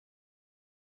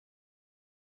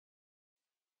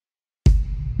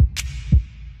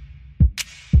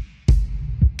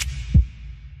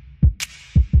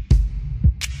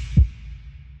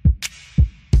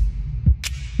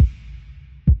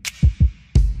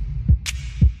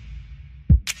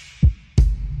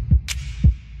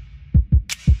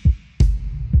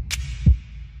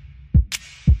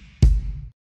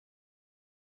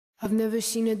I've never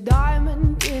seen a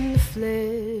diamond in the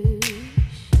flesh.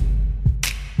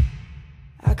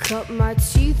 I cut my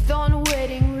teeth on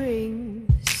wedding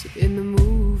rings in the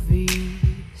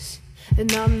movies,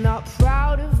 and I'm not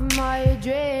proud of my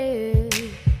address.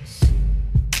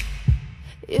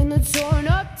 In a torn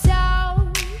up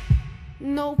town,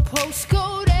 no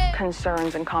postcode.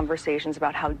 Concerns and conversations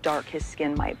about how dark his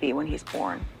skin might be when he's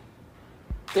born.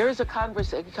 There is a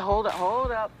conversation. Hold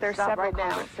up. There's Stop several right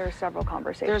now. There's several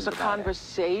conversations. There's a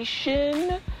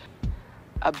conversation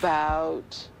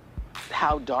about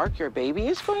how dark your baby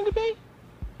is going to be?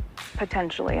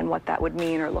 Potentially, and what that would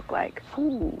mean or look like.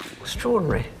 Ooh,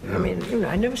 extraordinary. I mean, you know,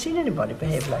 I've never seen anybody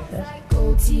behave like this.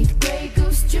 Gold teeth, gray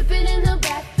goose dripping in the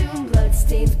bathroom,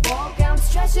 bloodstains, ball gowns,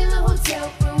 trash in the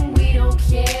hotel room. We don't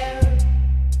care.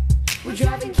 We're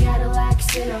driving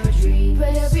Cadillacs in our dreams,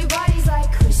 but everybody's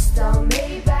like crystal,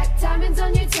 Maybach, diamonds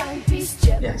on your timepiece.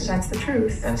 Yes, that's the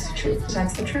truth. That's the truth.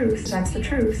 That's the truth. That's the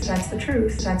truth. That's the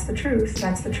truth. That's the truth.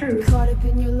 That's the truth. Caught up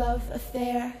in your love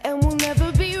affair, and we'll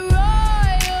never be royal.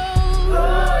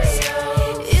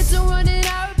 It's a run in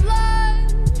our blood.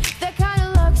 That kind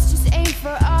of luck's just ain't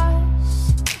for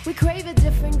us. We crave a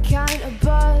different kind of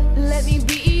buzz. Let me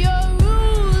be your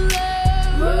ruler.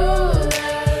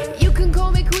 You can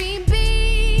call me Queen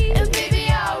Bee, and baby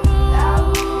I'll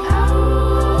rule.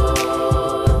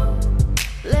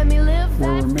 Let me live that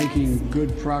We're making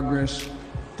good progress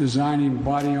designing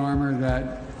body armor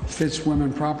that fits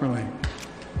women properly,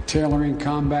 tailoring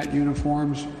combat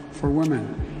uniforms for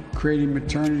women, creating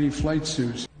maternity flight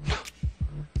suits.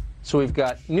 So we've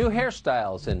got new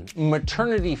hairstyles and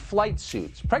maternity flight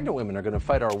suits. Pregnant women are going to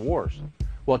fight our wars.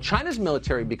 While China's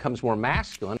military becomes more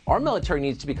masculine, our military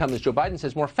needs to become, as Joe Biden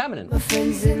says, more feminine. My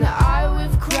friends and I,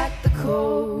 we've cracked the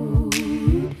code.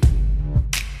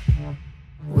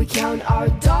 We count our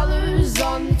dollars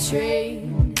on the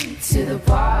train to the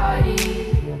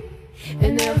party,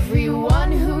 and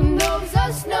everyone who knows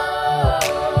us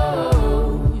knows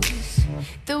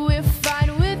that we're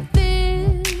fine with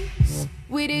this.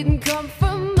 We didn't come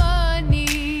for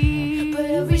money, but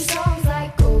every song's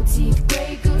like gold teeth,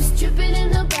 gray goose dripping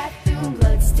in the bathroom,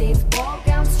 bloodstains, ball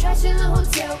gowns, trash in the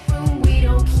hotel room. We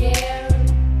don't care.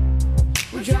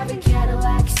 We're driving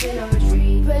Cadillacs in our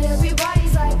dreams, but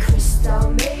everybody's like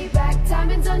crystal, Maybach,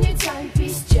 diamonds on your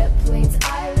timepiece, jet planes,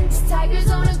 islands, tigers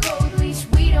on a gold leash.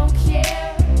 We don't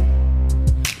care.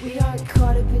 We aren't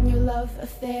caught up in your love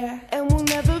affair, and we'll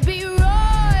never be royal.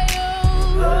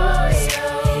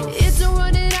 It's a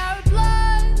run in our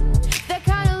blood. That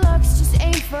kind of luck's just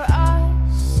ain't for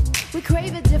us. We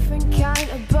crave a different kind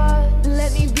of buzz.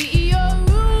 Let me be your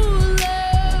ruler.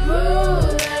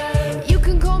 You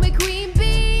can call me Queen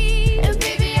Bee, and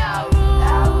baby I'll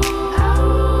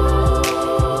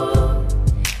rule.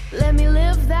 Let me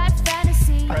live that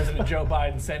fantasy. President Joe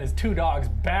Biden sent his 2 dogs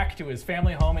back to his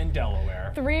family home in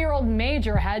Delaware. 3-year-old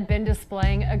Major had been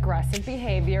displaying aggressive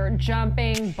behavior,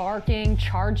 jumping, barking,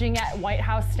 charging at White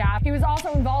House staff. He was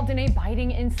also involved in a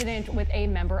biting incident with a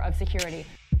member of security.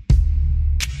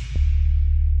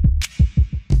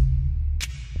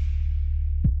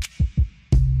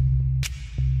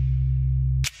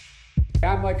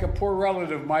 I'm like a poor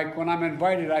relative, Mike. When I'm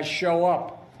invited, I show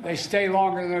up. They stay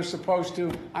longer than they're supposed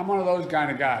to. I'm one of those kind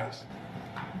of guys.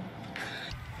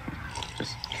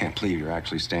 Just can't believe you're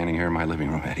actually standing here in my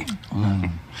living room, Eddie.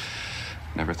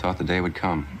 Never thought the day would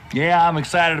come. Yeah, I'm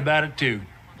excited about it too.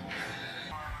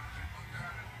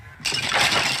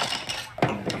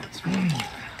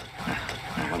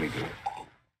 Let me do it.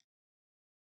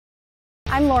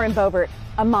 I'm Lauren Boebert,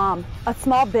 a mom, a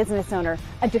small business owner,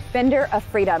 a defender of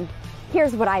freedom.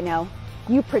 Here's what I know.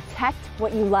 You protect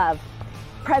what you love.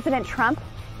 President Trump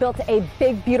built a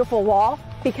big, beautiful wall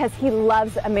because he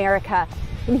loves America,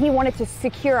 and he wanted to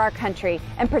secure our country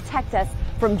and protect us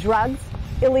from drugs,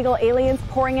 illegal aliens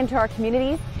pouring into our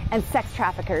communities, and sex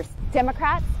traffickers.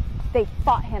 Democrats, they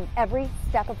fought him every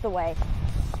step of the way.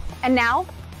 And now,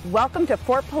 welcome to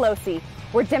Fort Pelosi,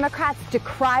 where Democrats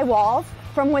decry walls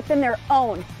from within their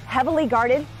own heavily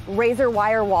guarded razor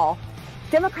wire wall.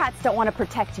 Democrats don't want to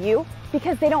protect you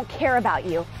because they don't care about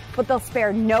you, but they'll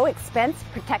spare no expense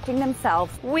protecting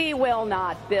themselves. We will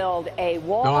not build a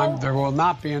wall. No, there will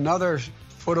not be another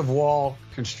foot of wall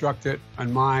constructed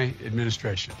in my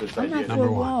administration. I'm not for Number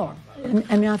a one. wall.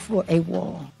 I'm not for a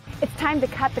wall. It's time to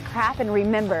cut the crap and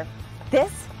remember,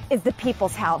 this is the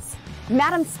people's house.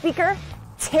 Madam Speaker,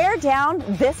 tear down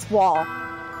this wall.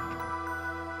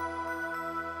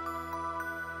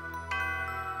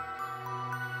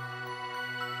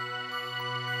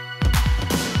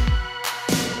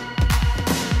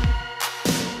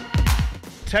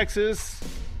 Texas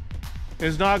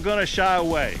is not going to shy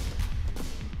away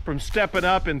from stepping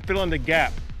up and filling the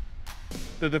gap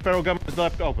that the federal government has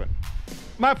left open.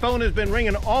 My phone has been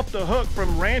ringing off the hook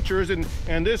from ranchers in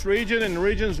this region and the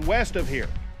regions west of here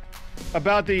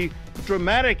about the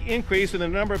dramatic increase in the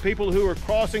number of people who are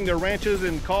crossing their ranches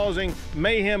and causing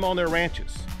mayhem on their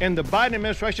ranches. And the Biden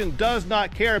administration does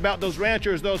not care about those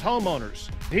ranchers, those homeowners.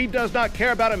 He does not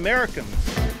care about Americans.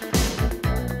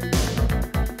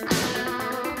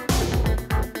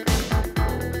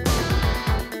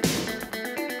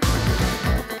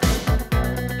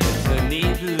 It's a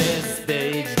needless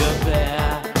stage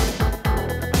affair,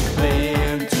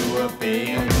 playing to a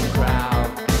paying crowd.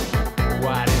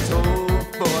 What is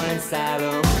hoped for inside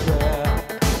of prayer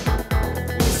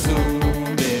will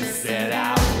soon be said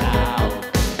out loud.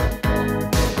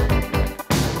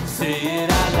 Say it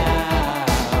out loud.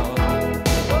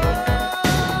 Oh,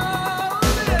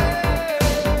 yeah.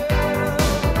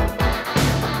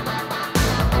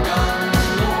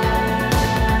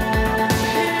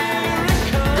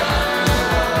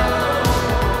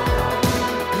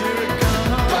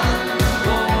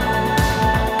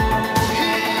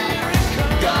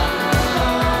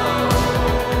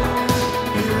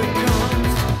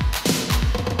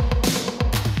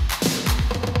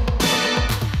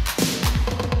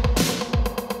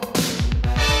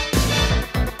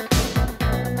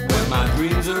 When my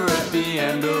dreams are at the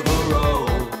end of a road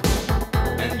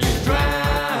and you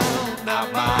drown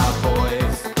out my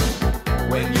voice,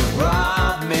 when you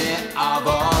robbed me of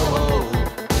all hope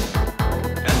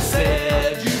and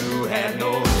said you had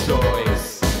no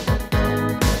choice,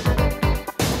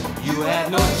 you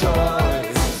had no choice.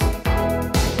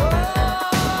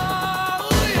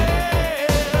 Oh, yeah.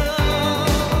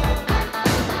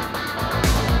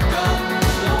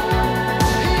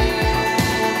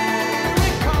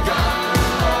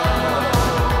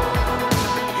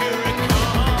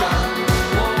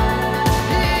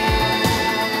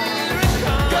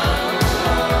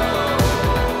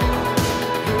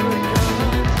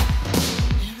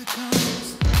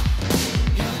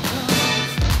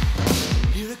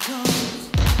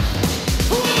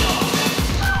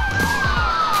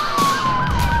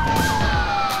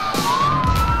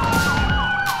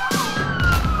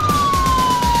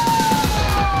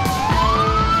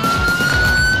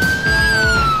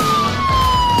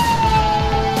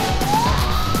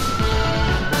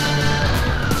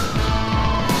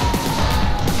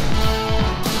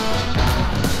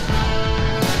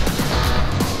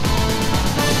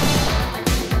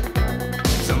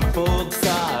 Some folks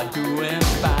are doing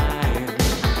fine,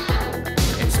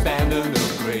 expanding the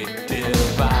great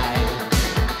divide.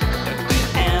 At the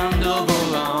end of a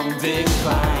long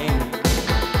decline,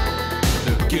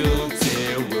 the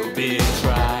guilty will be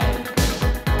tried.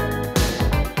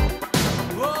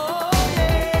 Oh,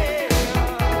 yeah.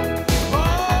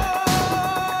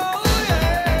 Oh,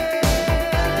 yeah.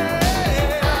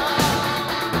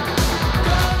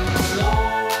 Gun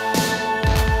law.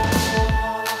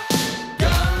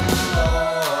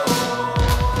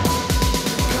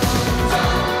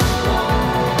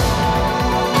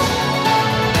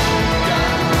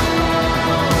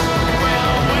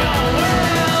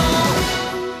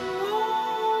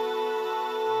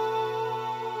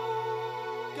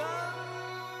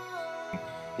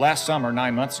 Last summer,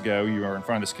 9 months ago, you were in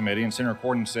front of this committee and Senator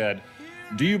Corden said,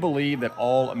 "Do you believe that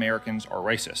all Americans are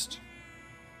racist?"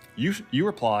 You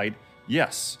replied,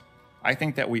 "Yes, I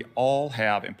think that we all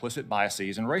have implicit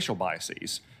biases and racial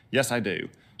biases. Yes, I do."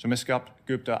 So Ms.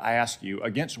 Gupta, I ask you,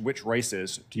 against which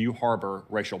races do you harbor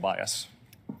racial bias?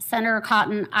 Senator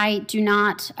Cotton, I do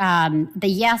not. The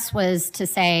yes was to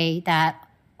say that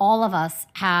all of us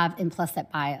have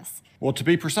implicit bias. Well, to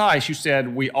be precise, you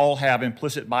said we all have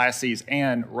implicit biases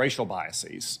and racial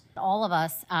biases. All of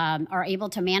us are able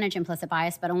to manage implicit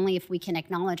bias, but only if we can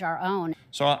acknowledge our own.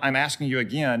 So I'm asking you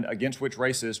again, against which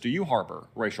races do you harbor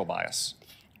racial bias?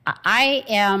 I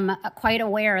am quite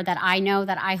aware that I know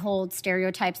that I hold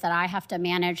stereotypes that I have to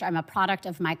manage. I'm a product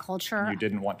of my culture. You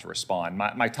didn't want to respond.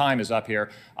 My time is up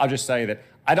here. I'll just say that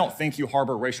I don't think you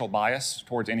harbor racial bias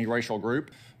towards any racial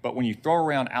group, but when you throw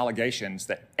around allegations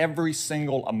that every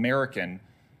single American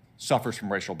suffers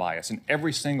from racial bias and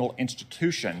every single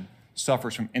institution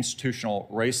suffers from institutional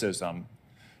racism,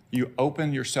 you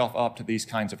open yourself up to these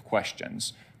kinds of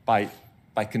questions by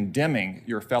condemning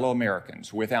your fellow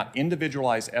Americans without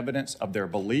individualized evidence of their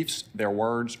beliefs, their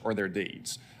words, or their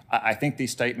deeds. I think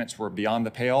these statements were beyond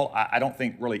the pale. I don't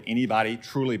think really anybody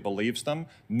truly believes them,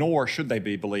 nor should they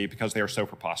be believed because they are so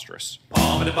preposterous.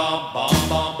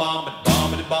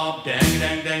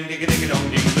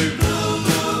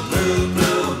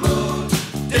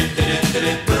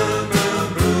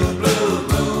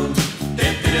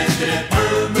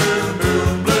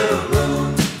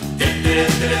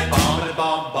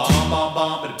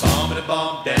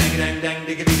 bomb, dang, dang, dang,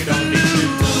 digga, digga, dong, ding,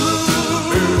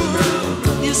 doo.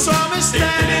 You saw me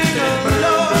standing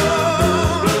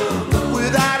alone,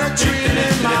 without a dream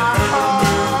in my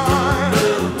heart,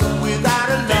 without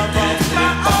a love of my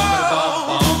own.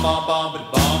 Bomb, bomb, bomb,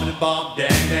 bomb, bomb,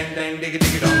 dang, dang, dang, digga,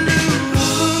 digga, dong, ding, doo.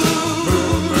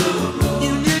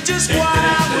 You knew just what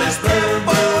I was there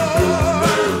for.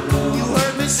 You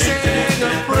heard me sing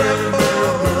a prayer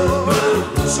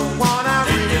for someone I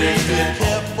really did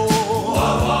care for.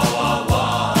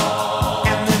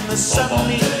 And then the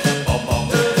suddenly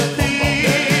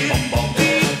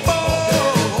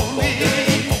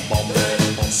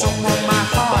someone my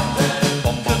heart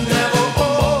could never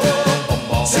hope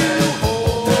to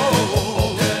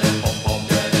hold.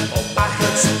 I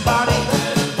heard somebody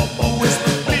who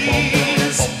whispered,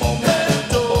 please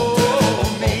adore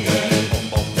me.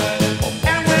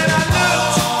 And when I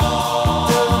looked,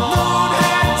 the moon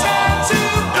had turned to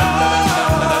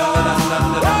gold.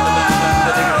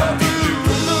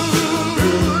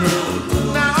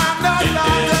 Now I'm no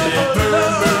longer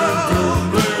alone,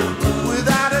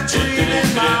 without a dream in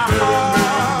my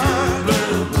heart,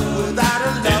 without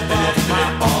a love of my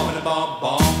own. Bomb,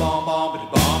 bomb, bomb, bomb,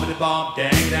 bomb, bomb,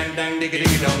 dang, dang, dang, digga,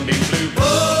 digga, dong, ding, blue.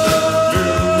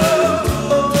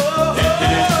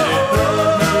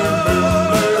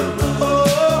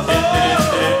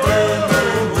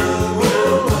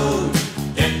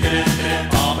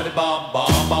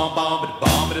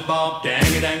 Bomb,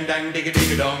 dang, dang, dang, digga,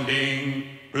 digga, dong, ding,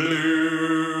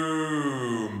 blue.